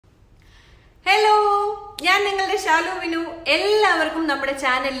Hello, ഞാൻ നിങ്ങളുടെ ഷാലു വിനു. എല്ലാവർക്കും നമ്മുടെ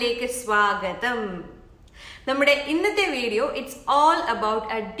ചാനലിലേക്ക് സ്വാഗതം. നമ്മുടെ ഇന്നത്തെ video it's all about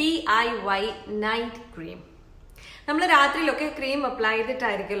A DIY night cream. നമ്മൾ രാത്രിയിലൊക്കെ ക്രീം അപ്ലൈ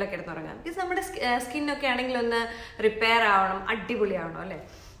ചെയ്തിട്ടായിരിക്കുമല്ലോ കിടന്നുറങ്ങാം. ബിക്കോസ് നമ്മുടെ സ്കിന്നൊക്കെ ആണെങ്കിൽ ഒന്ന് റിപ്പയർ ആവണം, അടിപൊളിയാവണം അല്ലേ.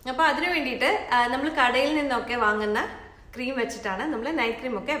 അപ്പോൾ അതിനു വേണ്ടിയിട്ട് നമ്മൾ കടയിൽ നിന്നൊക്കെ വാങ്ങുന്ന ക്രീം വെച്ചിട്ടാണ് നമ്മൾ നൈറ്റ്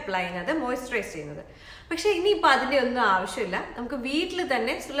ക്രീം ഒക്കെ അപ്ലൈ ചെയ്യുന്നത്, മോയ്സ്ചറൈസ് ചെയ്യുന്നത്. പക്ഷെ ഇനിയിപ്പോൾ അതിൻ്റെ ഒന്നും ആവശ്യമില്ല. നമുക്ക് വീട്ടിൽ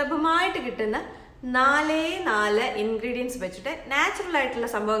തന്നെ സുലഭമായിട്ട് കിട്ടുന്ന 4 ഇൻഗ്രീഡിയൻസ് വെച്ചിട്ട്, നാച്ചുറൽ ആയിട്ടുള്ള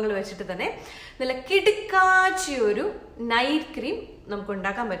സംഭവങ്ങൾ വെച്ചിട്ട് തന്നെ നല്ല കിടുക്കാച്ചിയൊരു നൈറ്റ് ക്രീം നമുക്ക്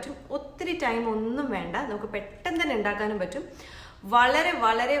ഉണ്ടാക്കാൻ പറ്റും. ഒത്തിരി ടൈം ഒന്നും വേണ്ട, നമുക്ക് പെട്ടെന്ന് തന്നെ ഉണ്ടാക്കാനും പറ്റും. വളരെ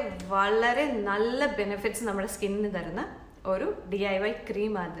വളരെ വളരെ നല്ല ബെനിഫിറ്റ്സ് നമ്മുടെ സ്കിന്നിന് തരുന്ന ഒരു DIY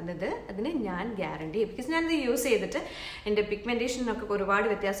ക്രീം അതിന് ഞാൻ ഗ്യാരണ്ടി. ബിക്കോസ് ഞാനിത് യൂസ് ചെയ്തിട്ട് എൻ്റെ പിഗ്മെൻറ്റേഷനൊക്കെ ഒരുപാട്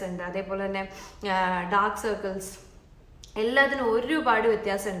വ്യത്യാസമുണ്ട്. അതേപോലെ തന്നെ ഡാർക്ക് സർക്കിൾസ് എല്ലാത്തിനും ഒരുപാട്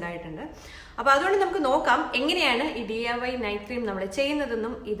വ്യത്യാസം ഉണ്ടായിട്ടുണ്ട്. അപ്പോൾ അതുകൊണ്ട് നമുക്ക് നോക്കാം എങ്ങനെയാണ് ഈ DIY നൈറ്റ് ക്രീം നമ്മൾ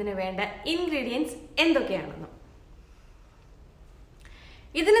ചെയ്യുന്നതെന്നും ഇതിന് വേണ്ട ഇൻഗ്രീഡിയൻസ് എന്തൊക്കെയാണെന്നും.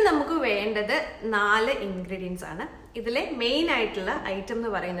 ഇതിന് നമുക്ക് വേണ്ടത് 4 ഇൻഗ്രീഡിയൻസ് ആണ്. ഇതിലെ മെയിൻ ആയിട്ടുള്ള ഐറ്റം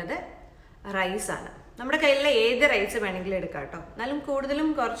എന്ന് പറയുന്നത് റൈസാണ്. നമ്മുടെ കയ്യിലുള്ള ഏത് റൈസ് വേണമെങ്കിലും എടുക്കാം കേട്ടോ. എന്നാലും കൂടുതലും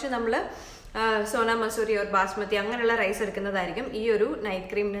കുറച്ച് നമ്മൾ സോന മസൂരി ഓർ ബാസ്മതി അങ്ങനെയുള്ള റൈസ് എടുക്കുന്നതായിരിക്കും ഈ ഒരു നൈറ്റ്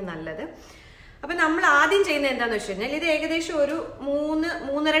ക്രീമിന് നല്ലത്. അപ്പം നമ്മൾ ആദ്യം ചെയ്യുന്നത് എന്താണെന്ന് വെച്ച് കഴിഞ്ഞാൽ, ഇത് ഏകദേശം ഒരു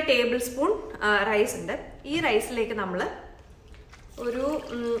 3-3.5 ടേബിൾ സ്പൂൺ റൈസ് ഉണ്ട്. ഈ റൈസിലേക്ക് നമ്മൾ ഒരു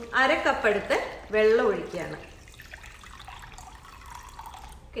 1/2 കപ്പ് എടുത്ത് വെള്ളം ഒഴിക്കുകയാണ്.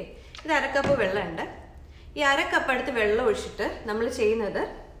 ഓക്കെ, ഇത് 1/2 കപ്പ് വെള്ളമുണ്ട്. ഈ 1/2 കപ്പ് എടുത്ത് വെള്ളം ഒഴിച്ചിട്ട് നമ്മൾ ചെയ്യുന്നത്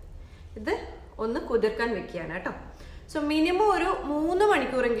ഇത് ഒന്ന് കുതിർക്കാൻ വെക്കുകയാണ് കേട്ടോ. സോ മിനിമം ഒരു 3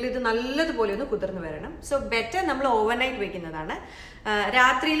 മണിക്കൂറെങ്കിലും ഇത് നല്ലതുപോലെ ഒന്ന് കുതിർന്ന് വരണം. സോ ബെറ്റർ നമ്മൾ ഓവർനൈറ്റ് വെക്കുന്നതാണ്.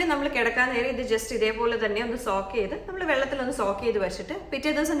 രാത്രിയിൽ നമ്മൾ കിടക്കാൻ നേരം ഇത് ജസ്റ്റ് ഇതേപോലെ തന്നെ ഒന്ന് സോക്ക് ചെയ്ത് നമ്മൾ വെള്ളത്തിലൊന്ന് സോക്ക് ചെയ്ത് വെച്ചിട്ട്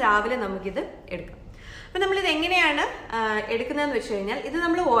പിറ്റേ ദിവസം രാവിലെ നമുക്കിത് എടുക്കാം. അപ്പം നമ്മളിത് എങ്ങനെയാണ് എടുക്കുന്നതെന്ന് വെച്ച് കഴിഞ്ഞാൽ, ഇത്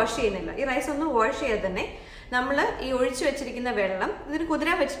നമ്മൾ വാഷ് ചെയ്യുന്നില്ല. ഈ റൈസ് ഒന്ന് വാഷ് ചെയ്യാതെ തന്നെ നമ്മൾ ഈ ഒഴിച്ചു വെച്ചിരിക്കുന്ന വെള്ളം, ഇതിന്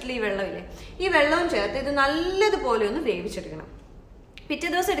കുതിരാൻ വെച്ചിട്ടുള്ള ഈ വെള്ളമില്ലേ, ഈ വെള്ളവും ചേർത്ത് ഇത് നല്ലതുപോലെ ഒന്ന് വേവിച്ചെടുക്കണം. പിറ്റേ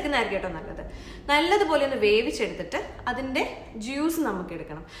ദിവസം എടുക്കുന്നതായിരിക്കും കേട്ടോ നല്ലത്. നല്ലതുപോലെ ഒന്ന് വേവിച്ചെടുത്തിട്ട് അതിൻ്റെ ജ്യൂസ് നമുക്ക്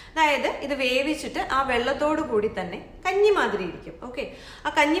എടുക്കണം. അതായത് ഇത് വേവിച്ചിട്ട് ആ വെള്ളത്തോടു കൂടി തന്നെ കഞ്ഞി മാതിരി ഇരിക്കും. ഓക്കെ,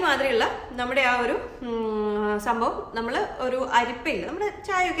 ആ കഞ്ഞി മാതിരിയുള്ള നമ്മുടെ ആ ഒരു സംഭവം നമ്മൾ ഒരു അരിപ്പയിൽ, നമ്മുടെ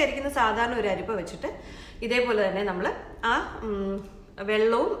ചായയൊക്കെ അരിക്കുന്ന സാധാരണ ഒരു അരിപ്പ വെച്ചിട്ട് ഇതേപോലെ തന്നെ നമ്മൾ ആ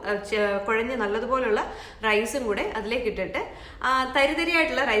വെള്ളവും കുഴഞ്ഞ് നല്ലതുപോലുള്ള റൈസും കൂടെ അതിലേക്ക് ഇട്ടിട്ട്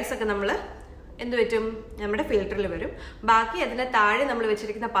തരിതരിയായിട്ടുള്ള റൈസൊക്കെ നമ്മൾ എന്ത് പറ്റും, നമ്മുടെ ഫിൽറ്ററിൽ വരും. ബാക്കി അതിൻ്റെ താഴെ നമ്മൾ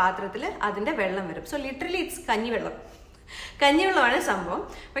വെച്ചിരിക്കുന്ന പാത്രത്തിൽ അതിൻ്റെ വെള്ളം വരും. സോ ലിറ്ററലി ഇറ്റ്സ് കഞ്ഞിവെള്ളമാണ് സംഭവം.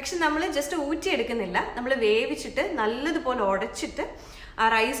 പക്ഷെ നമ്മൾ ജസ്റ്റ് ഊറ്റിയെടുക്കുന്നില്ല, നമ്മൾ വേവിച്ചിട്ട് നല്ലതുപോലെ ഉടച്ചിട്ട്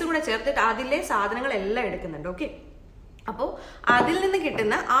ആ റൈസും കൂടെ ചേർത്തിട്ട് അതിലെ സാധനങ്ങളെല്ലാം എടുക്കുന്നുണ്ട്. ഓക്കെ, അപ്പോൾ അതിൽ നിന്ന്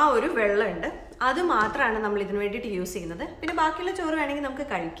കിട്ടുന്ന ആ ഒരു വെള്ളമുണ്ട്, അത് മാത്രമാണ് നമ്മൾ ഇതിന് വേണ്ടിയിട്ട് യൂസ് ചെയ്യുന്നത്. പിന്നെ ബാക്കിയുള്ള ചോറ് വേണമെങ്കിൽ നമുക്ക്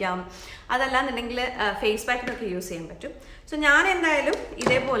കഴിക്കാം, അതല്ലാന്നുണ്ടെങ്കിൽ ഫേസ് പാക്കിനൊക്കെ യൂസ് ചെയ്യാൻ പറ്റും. സോ ഞാൻ എന്തായാലും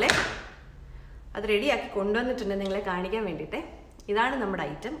ഇതേപോലെ അത് റെഡിയാക്കി കൊണ്ടുവന്നിട്ടുണ്ട് നിങ്ങളെ കാണിക്കാൻ വേണ്ടിയിട്ട്. ഇതാണ് നമ്മുടെ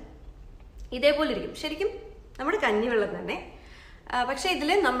ഐറ്റം. ഇതേപോലെ ഇരിക്കും, ശരിക്കും നമ്മുടെ കഞ്ഞിവെള്ളം തന്നെ. പക്ഷേ ഇതിൽ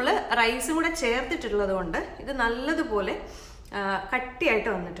നമ്മൾ റൈസും കൂടെ ചേർത്തിട്ടുള്ളത് കൊണ്ട് ഇത് നല്ലതുപോലെ കട്ടിയായിട്ട്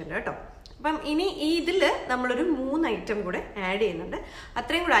വന്നിട്ടുണ്ട് കേട്ടോ. അപ്പം ഇനി ഇതിൽ നമ്മളൊരു 3 ഐറ്റം കൂടെ ആഡ് ചെയ്യുന്നുണ്ട്.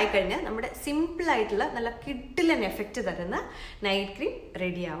 അത്രയും കൂടെ ആയിക്കഴിഞ്ഞാൽ നമ്മുടെ സിമ്പിളായിട്ടുള്ള നല്ല കിഡിലൻ എഫക്റ്റ് തരുന്ന നൈറ്റ് ക്രീം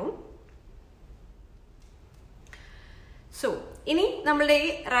റെഡിയാവും. സോ ഇനി നമ്മളുടെ ഈ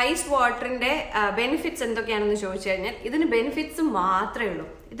റൈസ് വാട്ടറിൻ്റെ ബെനിഫിറ്റ്സ് എന്തൊക്കെയാണെന്ന് ചോദിച്ചു കഴിഞ്ഞാൽ, ഇതിന് ബെനിഫിറ്റ്സ് മാത്രമേ ഉള്ളൂ.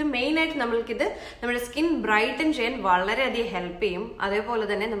 ഇത് മെയിനായിട്ട് നമ്മൾക്കിത് നമ്മുടെ സ്കിൻ ബ്രൈറ്റൻ ചെയ്യാൻ വളരെയധികം ഹെൽപ്പ് ചെയ്യും. അതേപോലെ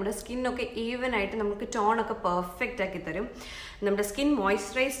തന്നെ നമ്മുടെ സ്കിന്നൊക്കെ ഈവൻ ആയിട്ട് നമുക്ക് ടോണൊക്കെ പെർഫെക്റ്റ് ആക്കി തരും. നമ്മുടെ സ്കിൻ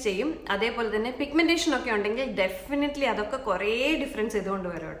മോയ്സ്ചറൈസ് ചെയ്യും. അതേപോലെ തന്നെ പിഗ്മെൻറ്റേഷനൊക്കെ ഉണ്ടെങ്കിൽ ഡെഫിനറ്റ്ലി അതൊക്കെ കുറേ ഡിഫറൻസ് ഇതുകൊണ്ട്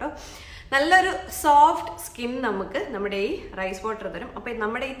വരും കേട്ടോ. നല്ലൊരു സോഫ്റ്റ് സ്കിൻ നമുക്ക് നമ്മുടെ ഈ റൈസ് വാട്ടർ തരും. അപ്പോൾ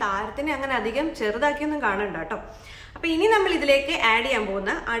നമ്മുടെ ഈ താരത്തിനെ അങ്ങനെ അധികം ചെറുതാക്കിയൊന്നും കാണണ്ട കേട്ടോ. അപ്പോൾ ഇനി നമ്മൾ ഇതിലേക്ക് ആഡ് ചെയ്യാൻ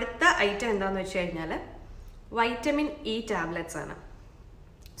പോകുന്ന അടുത്ത ഐറ്റം എന്താണെന്ന് വെച്ച് കഴിഞ്ഞാൽ വൈറ്റമിൻ ഇ ടാബ്ലറ്റ്സ് ആണ്.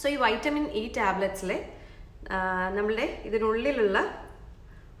 സോ ഈ വൈറ്റമിൻ ഇ ടാബ്ലറ്റ്സിൽ നമ്മളുടെ ഇതിനുള്ളിലുള്ള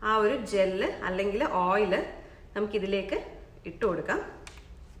ആ ഒരു ജെല്ല് അല്ലെങ്കിൽ ഓയില് നമുക്കിതിലേക്ക് ഇട്ട് കൊടുക്കാം.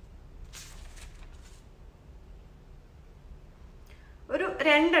 ഒരു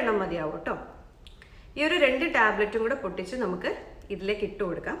 2 എണ്ണം മതിയാവും കേട്ടോ. ഈ ഒരു 2 ടാബ്ലറ്റും കൂടെ പൊട്ടിച്ച് നമുക്ക് ഇതിലേക്ക് ഇട്ട്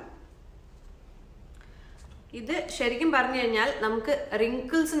കൊടുക്കാം. ഇത് ശരിക്കും പറഞ്ഞു കഴിഞ്ഞാൽ നമുക്ക്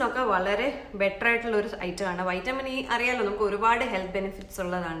റിങ്കിൾസിനൊക്കെ വളരെ ബെറ്റർ ആയിട്ടുള്ള ഒരു ഐറ്റമാണ്. വൈറ്റമിൻ ഇ അറിയാലോ, നമുക്ക് ഒരുപാട് ഹെൽത്ത് ബെനിഫിറ്റ്സ്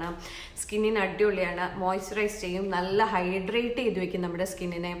ഉള്ളതാണ്. സ്കിന്നിന് അടിപൊളിയാണ്, മോയ്സ്ചറൈസ് ചെയ്യും, നല്ല ഹൈഡ്രേറ്റ് ചെയ്ത് വെക്കും നമ്മുടെ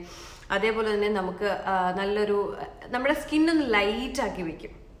സ്കിന്നിനെ. അതേപോലെ തന്നെ നമുക്ക് നല്ലൊരു നമ്മുടെ സ്കിന്നൊന്ന് ലൈറ്റ് ആക്കി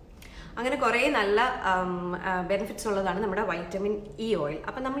വെക്കും. അങ്ങനെ കുറേ നല്ല ബെനിഫിറ്റ്സ് ഉള്ളതാണ് നമ്മുടെ വൈറ്റമിൻ ഇ ഓയിൽ.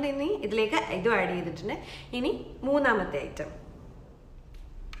 അപ്പം നമ്മൾ ഇനി ഇതിലേക്ക് ഇതും ആഡ് ചെയ്തിട്ടുണ്ട്. ഇനി മൂന്നാമത്തെ ഐറ്റം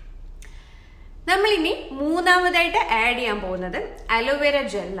നമ്മളിനി മൂന്നാമതായിട്ട് ആഡ് ചെയ്യാൻ പോകുന്നത് അലോവേര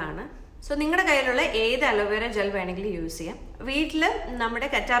ജെല്ലാണ്. സോ നിങ്ങളുടെ കയ്യിലുള്ള ഏത് അലോവേര ജെൽ വേണമെങ്കിലും യൂസ് ചെയ്യാം. വീട്ടിൽ നമ്മുടെ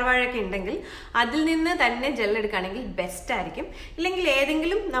കറ്റാർവാഴയൊക്കെ ഉണ്ടെങ്കിൽ അതിൽ നിന്ന് തന്നെ ജെൽ എടുക്കുകയാണെങ്കിൽ ബെസ്റ്റ് ആയിരിക്കും. ഇല്ലെങ്കിൽ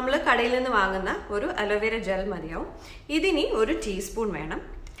ഏതെങ്കിലും നമ്മൾ കടയിൽ നിന്ന് വാങ്ങുന്ന ഒരു അലോവേര ജെൽ മതിയാവും. ഇതിനി 1 ടീസ്പൂൺ വേണം.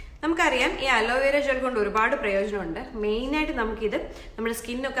 നമുക്കറിയാം ഈ അലോവേര ജെൽ കൊണ്ട് ഒരുപാട് പ്രയോജനമുണ്ട്. മെയിനായിട്ട് നമുക്കിത് നമ്മുടെ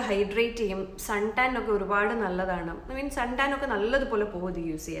സ്കിന്നൊക്കെ ഹൈഡ്രേറ്റ് ചെയ്യും. സൺ ടാനൊക്കെ ഒരുപാട് നല്ലതാണ്. സൺ ടാനൊക്കെ നല്ലതുപോലെ പോകും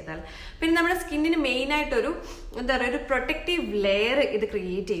യൂസ് ചെയ്താൽ. പിന്നെ നമ്മുടെ സ്കിന്നിന് മെയിനായിട്ടൊരു എന്താ പറയുക, ഒരു പ്രൊട്ടക്റ്റീവ് ലെയർ ഇത്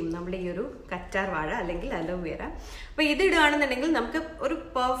ക്രിയേറ്റ് ചെയ്യും നമ്മുടെ ഈ ഒരു കറ്റാർ വാഴ അല്ലെങ്കിൽ അലോവേര. അപ്പോൾ ഇത് ഇടുകയാണെന്നുണ്ടെങ്കിൽ നമുക്ക് ഒരു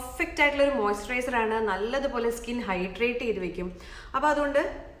പെർഫെക്റ്റ് ആയിട്ടുള്ള ഒരു മോയ്സ്ചറൈസറാണ്. നല്ലതുപോലെ സ്കിൻ ഹൈഡ്രേറ്റ് ചെയ്ത് വെക്കും. അപ്പോൾ അതുകൊണ്ട്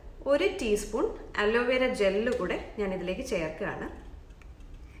 1 ടീസ്പൂൺ അലോവേര ജെല്ല് കൂടെ ഞാൻ ഇതിലേക്ക് ചേർക്കുകയാണ്.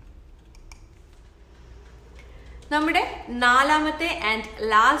 നമ്മുടെ നാലാമത്തെ ആൻഡ്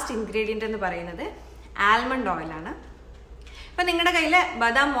ലാസ്റ്റ് ഇൻഗ്രീഡിയൻ്റ് എന്ന് പറയുന്നത് ആൽമണ്ട് ഓയിലാണ്. ഇപ്പം നിങ്ങളുടെ കയ്യിൽ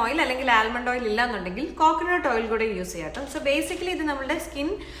ബദാം ഓയിൽ അല്ലെങ്കിൽ ആൽമണ്ട് ഓയിൽ ഇല്ലാന്നുണ്ടെങ്കിൽ കോക്കനട്ട് ഓയിൽ കൂടെ യൂസ് ചെയ്യാം കേട്ടോ. സോ ബേസിക്കലി ഇത് നമ്മുടെ സ്കിൻ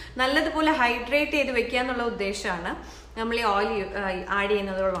നല്ലതുപോലെ ഹൈഡ്രേറ്റ് ചെയ്ത് വെക്കുക എന്നുള്ള ഉദ്ദേശമാണ് നമ്മൾ ഈ ഓയിൽ ആഡ്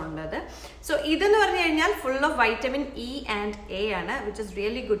ചെയ്യുന്നതോടുള്ളത്. സോ ഇതെന്ന് പറഞ്ഞു കഴിഞ്ഞാൽ full of vitamin E and A ആണ്, which is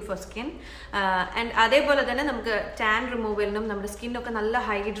really good for skin. And അതേപോലെ തന്നെ നമുക്ക് ടാൻ റിമൂവലിനും നമ്മുടെ സ്കിന്നൊക്കെ നല്ല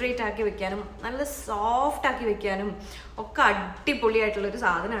ഹൈഡ്രേറ്റ് ആക്കി വെക്കാനും നല്ല സോഫ്റ്റ് ആക്കി വെക്കാനും ഒക്കെ അടിപൊളിയായിട്ടുള്ളൊരു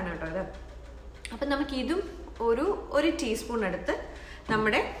സാധനമാണ് കേട്ടോ ഇത്. അപ്പം നമുക്കിതും ഒരു ടീസ്പൂൺ എടുത്ത്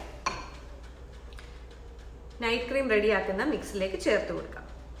നമ്മുടെ നൈറ്റ് ക്രീം റെഡിയാക്കുന്ന മിക്സിലേക്ക് ചേർത്ത് കൊടുക്കാം.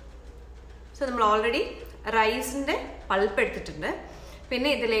 സോ നമ്മൾ ഓൾറെഡി റൈസിൻ്റെ പൾപ്പ് എടുത്തിട്ടുണ്ട്. പിന്നെ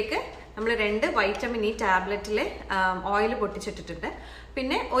ഇതിലേക്ക് നമ്മൾ 2 വൈറ്റമിൻ ഇ ടാബ്ലറ്റിലെ ഓയിൽ പൊട്ടിച്ചിട്ടിട്ടുണ്ട്.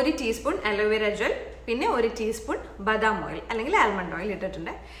 പിന്നെ 1 ടീസ്പൂൺ അലോവേര ജെൽ, പിന്നെ 1 ടീസ്പൂൺ ബദാം ഓയിൽ അല്ലെങ്കിൽ ആൽമണ്ട് ഓയിൽ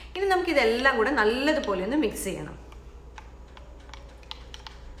ഇട്ടിട്ടുണ്ട്. ഇനി നമുക്കിതെല്ലാം കൂടെ നല്ലതുപോലെ ഒന്ന് മിക്സ് ചെയ്യണം.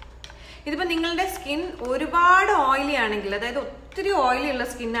 ഇതിപ്പോൾ നിങ്ങളുടെ സ്കിൻ ഒരുപാട് ഓയിലി ആണെങ്കിൽ, അതായത് ഒത്തിരി ഓയിലി ഉള്ള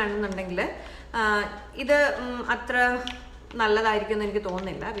സ്കിൻ ആണെന്നുണ്ടെങ്കിൽ ഇത് അത്ര നല്ലതായിരിക്കും എന്ന് എനിക്ക്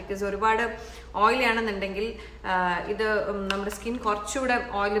തോന്നുന്നില്ല. ബിക്കോസ് ഒരുപാട് ഓയിലി ആണെന്നുണ്ടെങ്കിൽ ഇത് നമ്മുടെ സ്കിൻ കുറച്ചുകൂടെ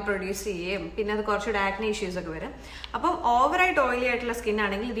ഓയിൽ പ്രൊഡ്യൂസ് ചെയ്യുകയും പിന്നെ അത് കുറച്ചുകൂടെ ആക്നെ ഇഷ്യൂസ് ഒക്കെ വരും. അപ്പം ഓവറായിട്ട് ഓയിലി ആയിട്ടുള്ള സ്കിൻ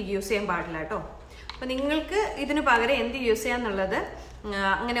ആണെങ്കിൽ ഇത് യൂസ് ചെയ്യാൻ പാടില്ല കേട്ടോ. അപ്പം നിങ്ങൾക്ക് ഇതിന് പകരം എന്ത് യൂസ് ചെയ്യാന്നുള്ളത്,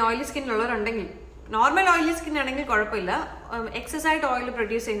 അങ്ങനെ ഓയിലി സ്കിന്നുള്ളവരുണ്ടെങ്കിൽ, നോർമൽ ഓയിലി സ്കിൻ ആണെങ്കിൽ കുഴപ്പമില്ല. എക്സസ് ആയിട്ട് ഓയിൽ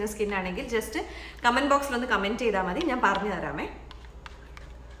പ്രൊഡ്യൂസ് ചെയ്യുന്ന സ്കിൻ ആണെങ്കിൽ ജസ്റ്റ് കമന്റ് ബോക്സിൽ ഒന്ന് കമന്റ് ചെയ്താൽ മതി, ഞാൻ പറഞ്ഞു തരാമേ.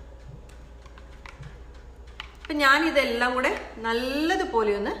 അപ്പം ഞാനിതെല്ലാം കൂടെ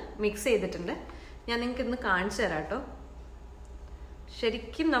നല്ലതുപോലെ ഒന്ന് മിക്സ് ചെയ്തിട്ടുണ്ട്. ഞാൻ നിങ്ങൾക്ക് ഇന്ന് കാണിച്ചു തരാം കേട്ടോ.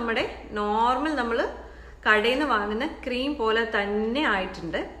 ശരിക്കും നമ്മുടെ നോർമൽ നമ്മൾ കടയിൽ നിന്ന് വാങ്ങുന്ന ക്രീം പോലെ തന്നെ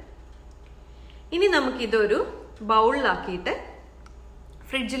ആയിട്ടുണ്ട്. ഇനി നമുക്കിതൊരു ബൗളിലാക്കിയിട്ട്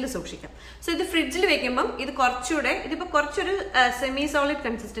ഫ്രിഡ്ജിൽ സൂക്ഷിക്കാം. സോ ഇത് ഫ്രിഡ്ജിൽ വെക്കുമ്പം ഇത് കുറച്ചുകൂടെ, ഇതിപ്പോൾ കുറച്ചൊരു സെമി സോളിഡ്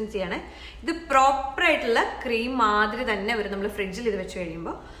കൺസിസ്റ്റൻസിയാണ്. ഇത് പ്രോപ്പറായിട്ടുള്ള ക്രീം മാതിരി തന്നെ വരും നമ്മൾ ഫ്രിഡ്ജിൽ ഇത് വെച്ച്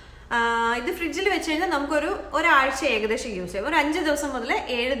കഴിയുമ്പോൾ. ഇത് ഫ്രിഡ്ജിൽ വെച്ച് കഴിഞ്ഞാൽ നമുക്കൊരു ഒരാഴ്ച ഏകദേശം യൂസ് ചെയ്യാം. ഒരു 5 ദിവസം മുതൽ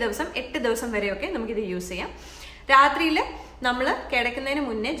 7 ദിവസം 8 ദിവസം വരെയൊക്കെ നമുക്കിത് യൂസ് ചെയ്യാം. രാത്രിയിൽ നമ്മൾ കിടക്കുന്നതിന്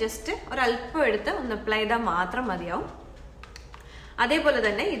മുന്നേ ജസ്റ്റ് ഒരല്പം എടുത്ത് ഒന്ന് അപ്ലൈ ചെയ്താൽ മാത്രം മതിയാവും. അതേപോലെ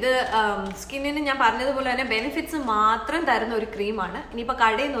തന്നെ ഇത് സ്കിന്നിന് ഞാൻ പറഞ്ഞതുപോലെ തന്നെ ബെനിഫിറ്റ്സ് മാത്രം തരുന്ന ഒരു ക്രീമാണ്. ഇനിയിപ്പോൾ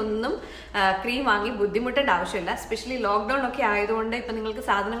കടയിൽ നിന്നൊന്നും ക്രീം വാങ്ങി ബുദ്ധിമുട്ടേണ്ട ആവശ്യമില്ല. എസ്പെഷ്യലി ലോക്ക്ഡൗൺ ഒക്കെ ആയതുകൊണ്ട് ഇപ്പം നിങ്ങൾക്ക്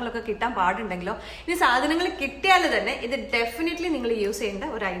സാധനങ്ങളൊക്കെ കിട്ടാൻ പാടുണ്ടെങ്കിലോ, ഇനി സാധനങ്ങൾ കിട്ടിയാൽ തന്നെ ഇത് ഡെഫിനറ്റ്ലി നിങ്ങൾ യൂസ് ചെയ്യേണ്ട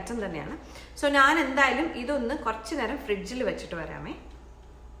ഒരു ഐറ്റം തന്നെയാണ്. സോ ഞാൻ എന്തായാലും ഇതൊന്ന് കുറച്ച് നേരം ഫ്രിഡ്ജിൽ വെച്ചിട്ട് വരാമേ.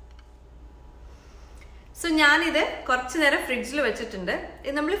 സോ ഞാനിത് കുറച്ച് നേരം ഫ്രിഡ്ജിൽ വെച്ചിട്ടുണ്ട്.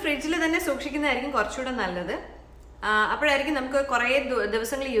 നമ്മൾ ഫ്രിഡ്ജിൽ തന്നെ സൂക്ഷിക്കുന്നതായിരിക്കും കുറച്ചുകൂടെ നല്ലത്. അപ്പോഴായിരിക്കും നമുക്ക് കുറേ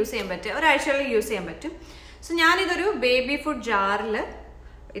ദിവസങ്ങൾ യൂസ് ചെയ്യാൻ പറ്റും, ഒരാഴ്ചകളിൽ യൂസ് ചെയ്യാൻ പറ്റും. സോ ഞാനിതൊരു ബേബി ഫുഡ് ജാറിൽ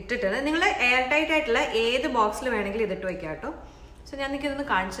ഇട്ടിട്ടുണ്ട്. നിങ്ങൾ എയർ ടൈറ്റ് ആയിട്ടുള്ള ഏത് ബോക്സിൽ വേണമെങ്കിലും ഇതിട്ട് വയ്ക്കാം കേട്ടോ. സോ ഞാൻ നിങ്ങൾക്ക് ഇതൊന്ന്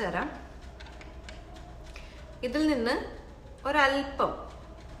കാണിച്ചു തരാം. ഇതിൽ നിന്ന് ഒരല്പം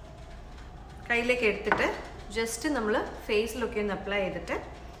കയ്യിലേക്ക് എടുത്തിട്ട് ജസ്റ്റ് നമ്മൾ ഫേസിലൊക്കെ ഒന്ന് അപ്ലൈ ചെയ്തിട്ട്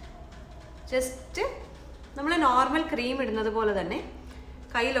ജസ്റ്റ് നമ്മൾ നോർമൽ ക്രീം ഇടുന്നത് പോലെ തന്നെ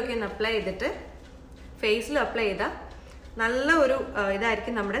കയ്യിലൊക്കെ ഒന്ന് അപ്ലൈ ചെയ്തിട്ട് ഫേസിൽ അപ്ലൈ ചെയ്താൽ നല്ല ഒരു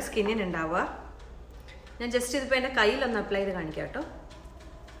ഇതായിരിക്കും നമ്മുടെ സ്കിന്നിന് ഉണ്ടാവുക. ഞാൻ ജസ്റ്റ് ഇതിപ്പോൾ എൻ്റെ കയ്യിലൊന്ന് അപ്ലൈ ചെയ്ത് കാണിക്കാം കേട്ടോ.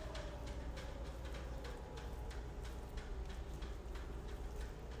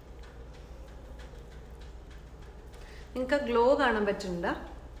 നിങ്ങൾക്ക് ഗ്ലോ കാണാൻ പറ്റുന്നുണ്ടോ?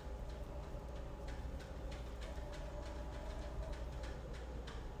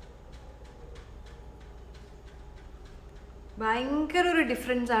 ഭയങ്കര ഒരു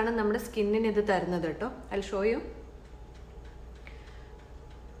ഡിഫറൻസ് ആണ് നമ്മുടെ സ്കിന്നിന് ഇത് തരുന്നത് കേട്ടോ. I show you.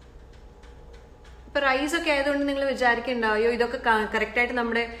 ഇപ്പൊ റൈസ് ഒക്കെ ആയതുകൊണ്ട് നിങ്ങൾ വിചാരിക്കുന്നുണ്ടാവോ ഇതൊക്കെ കറക്റ്റായിട്ട്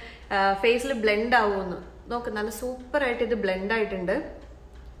നമ്മുടെ ഫേസിൽ ബ്ലെൻഡ് ആവുമെന്ന്. നോക്ക്, നല്ല സൂപ്പറായിട്ട് ഇത് ബ്ലെൻഡ് ആയിട്ടുണ്ട്.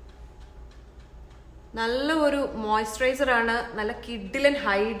 നല്ല ഒരു മോയ്സ്ചറൈസറാണ്, നല്ല കിഡിലൻ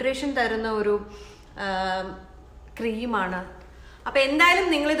ഹൈഡ്രേഷൻ തരുന്ന ഒരു ക്രീമാണ്. അപ്പോൾ എന്തായാലും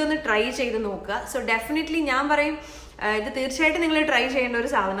നിങ്ങളിതൊന്ന് ട്രൈ ചെയ്ത് നോക്കുക. സോ ഡെഫിനറ്റ്ലി ഞാൻ പറയും ഇത് തീർച്ചയായിട്ടും നിങ്ങൾ ട്രൈ ചെയ്യേണ്ട ഒരു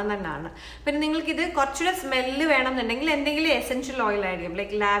സാധനം തന്നെയാണ്. പിന്നെ നിങ്ങൾക്കിത് കുറച്ചുകൂടെ സ്മെല്ല് വേണമെന്നുണ്ടെങ്കിൽ എന്തെങ്കിലും എസെൻഷ്യൽ ഓയിൽ ആഡ് ചെയ്യും,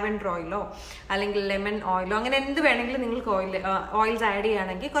 ലൈക്ക് ലാവൻഡർ ഓയിലോ അല്ലെങ്കിൽ ലെമൺ ഓയിലോ, അങ്ങനെ എന്ത് വേണമെങ്കിലും നിങ്ങൾക്ക് ഓയിൽസ് ആഡ്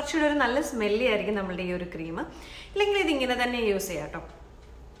ചെയ്യുകയാണെങ്കിൽ കുറച്ചുകൂടെ ഒരു നല്ല സ്മെല്ലി ആയിരിക്കും നമ്മളുടെ ഈ ഒരു ക്രീം. ഇല്ലെങ്കിൽ ഇതിങ്ങനെ തന്നെ യൂസ് ചെയ്യാം കേട്ടോ.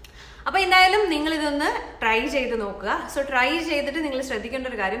 അപ്പോൾ എന്തായാലും നിങ്ങൾ ഇതൊന്ന് ട്രൈ ചെയ്ത് നോക്കുക. സോ ട്രൈ ചെയ്തിട്ട് നിങ്ങൾ ശ്രദ്ധിക്കേണ്ട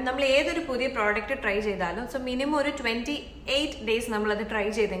ഒരു കാര്യം, നമ്മൾ ഏതൊരു പുതിയ പ്രോഡക്റ്റ് ട്രൈ ചെയ്താലും സോ മിനിമം ഒരു 28 ഡേയ്സ് നമ്മളത് ട്രൈ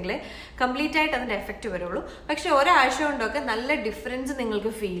ചെയ്തെങ്കിൽ കംപ്ലീറ്റ് ആയിട്ട് അതിൻ്റെ എഫക്റ്റ് വരുള്ളൂ. പക്ഷെ ഒരാഴ്ച കൊണ്ടൊക്കെ നല്ല ഡിഫറൻസ്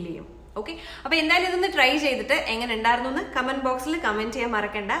നിങ്ങൾക്ക് ഫീൽ ചെയ്യും. ഓക്കെ, അപ്പോൾ എന്തായാലും ഇതൊന്ന് ട്രൈ ചെയ്തിട്ട് എങ്ങനെ ഉണ്ടായിരുന്നു എന്ന് കമന്റ് ബോക്സിൽ കമന്റ് ചെയ്യാൻ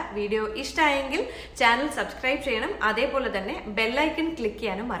മറക്കണ്ട. വീഡിയോ ഇഷ്ടമായെങ്കിൽ ചാനൽ സബ്സ്ക്രൈബ് ചെയ്യണം, അതേപോലെ തന്നെ ബെല്ലൈക്കൺ ക്ലിക്ക്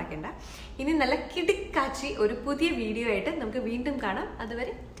ചെയ്യാനും മറക്കണ്ട. ഇനി നല്ല കിടുക്കാച്ചി ഒരു പുതിയ വീഡിയോ ആയിട്ട് നമുക്ക് വീണ്ടും കാണാം.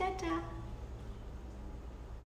 അതുവരെ ടാറ്റാ.